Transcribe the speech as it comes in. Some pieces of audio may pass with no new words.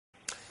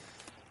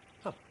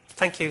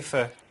thank you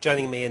for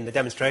joining me in the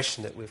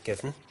demonstration that we've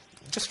given.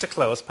 Just to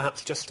close,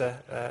 perhaps just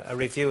a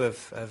review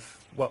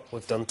of what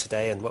we've done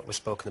today and what we've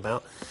spoken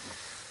about.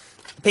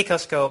 The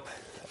PicoScope,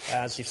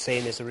 as you've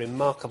seen, is a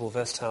remarkable,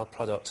 versatile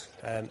product.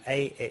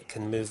 It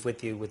can move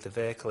with you with the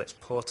vehicle, it's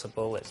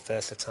portable, it's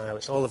versatile,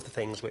 it's all of the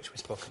things which we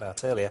spoke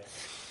about earlier.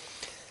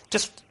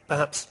 Just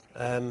perhaps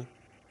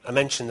I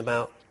mentioned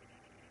about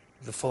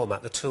the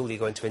format, the tool you're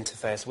going to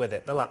interface with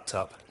it, the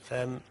laptop.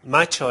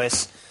 My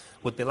choice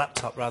would be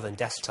laptop rather than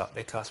desktop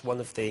because one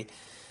of the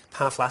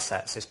powerful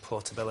assets is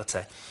portability.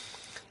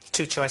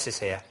 Two choices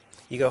here.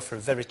 You go for a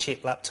very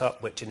cheap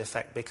laptop, which in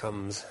effect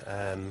becomes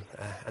an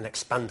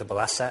expandable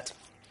asset,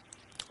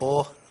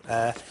 or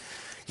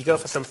you go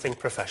for something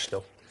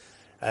professional.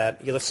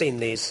 You'll have seen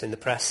these in the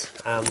press,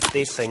 and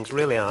these things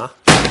really are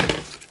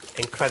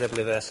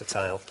incredibly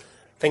versatile.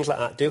 Things like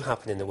that do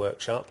happen in the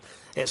workshop.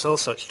 It's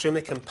also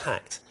extremely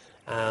compact,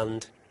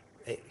 and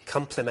it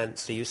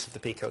complements the use of the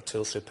Pico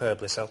tool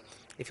superbly. So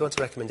if you want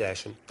a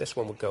recommendation, this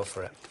one would go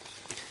for it.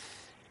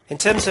 In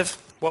terms of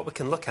what we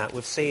can look at,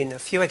 we've seen a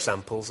few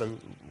examples,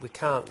 and we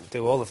can't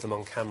do all of them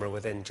on camera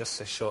within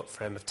just a short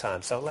frame of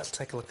time. So let's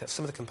take a look at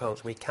some of the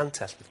components we can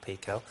test with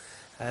Pico.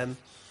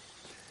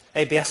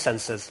 ABS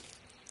sensors,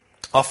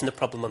 often a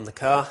problem on the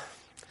car.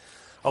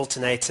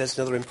 Alternators,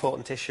 another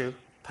important issue.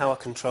 Power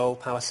control,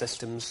 power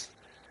systems.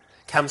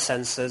 Cam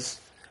sensors.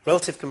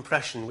 Relative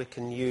compression, we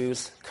can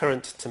use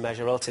current to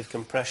measure relative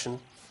compression.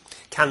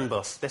 CAN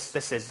bus,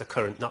 this is the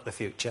current, not the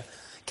future.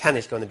 CAN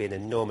is going to be an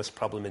enormous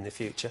problem in the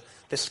future.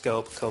 This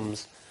scope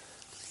comes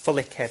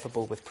fully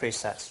capable with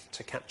presets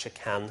to capture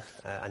CAN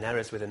and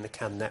errors within the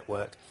CAN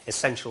network,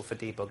 essential for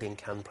debugging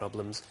CAN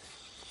problems.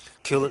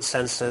 Coolant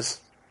sensors,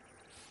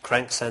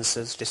 crank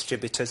sensors,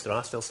 distributors, there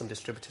are still some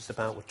distributors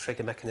about with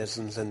trigger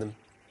mechanisms in them.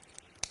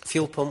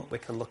 Fuel pump, we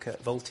can look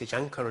at voltage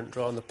and current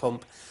draw on the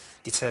pump,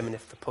 determine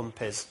if the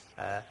pump is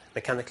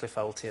mechanically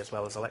faulty as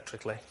well as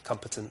electrically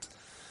competent.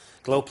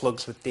 Glow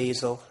plugs with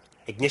diesel.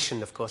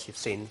 Ignition, of course, you've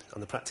seen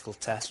on the practical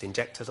test.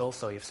 Injectors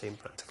also you've seen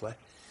practically.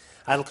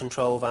 Idle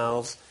control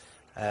valves,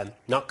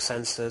 NOx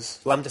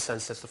sensors. Lambda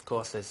sensors, of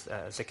course, is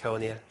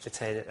zirconia,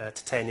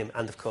 titanium,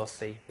 and, of course,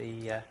 the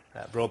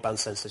broadband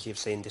sensors you've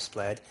seen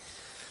displayed.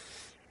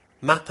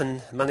 Map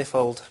and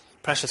manifold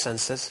pressure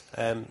sensors.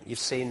 You've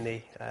seen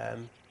the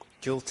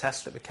dual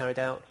test that we carried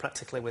out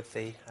practically with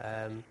the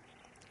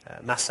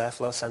mass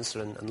airflow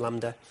sensor and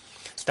lambda.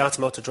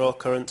 Starter motor draw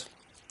current,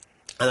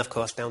 and of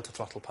course down to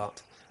throttle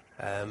pot.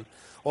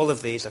 All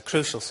of these are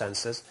crucial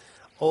sensors,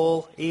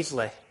 all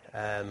easily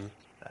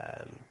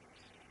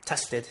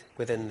tested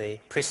within the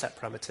preset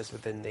parameters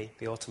within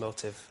the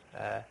automotive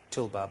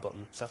toolbar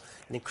button. So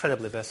an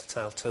incredibly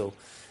versatile tool,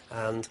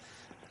 and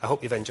I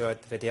hope you've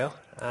enjoyed the video,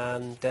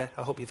 and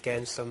I hope you've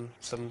gained some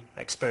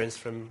experience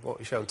from what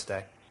we've shown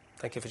today.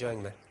 Thank you for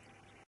joining me.